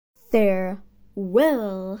There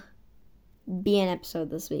will be an episode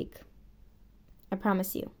this week. I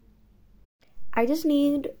promise you. I just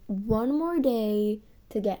need one more day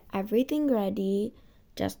to get everything ready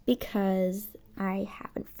just because I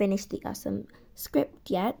haven't finished the awesome script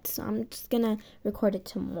yet. So I'm just gonna record it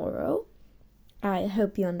tomorrow. I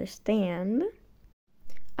hope you understand.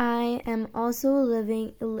 I am also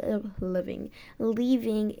leaving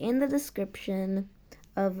in the description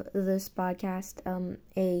of this podcast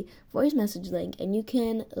a voice message link, and you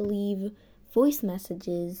can leave voice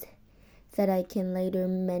messages that I can later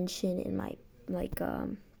mention in my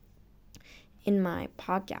in my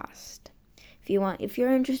podcast. If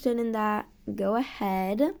you're interested in that, go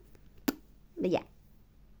ahead. But yeah,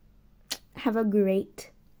 have a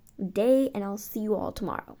great day, and I'll see you all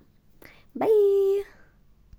tomorrow. Bye.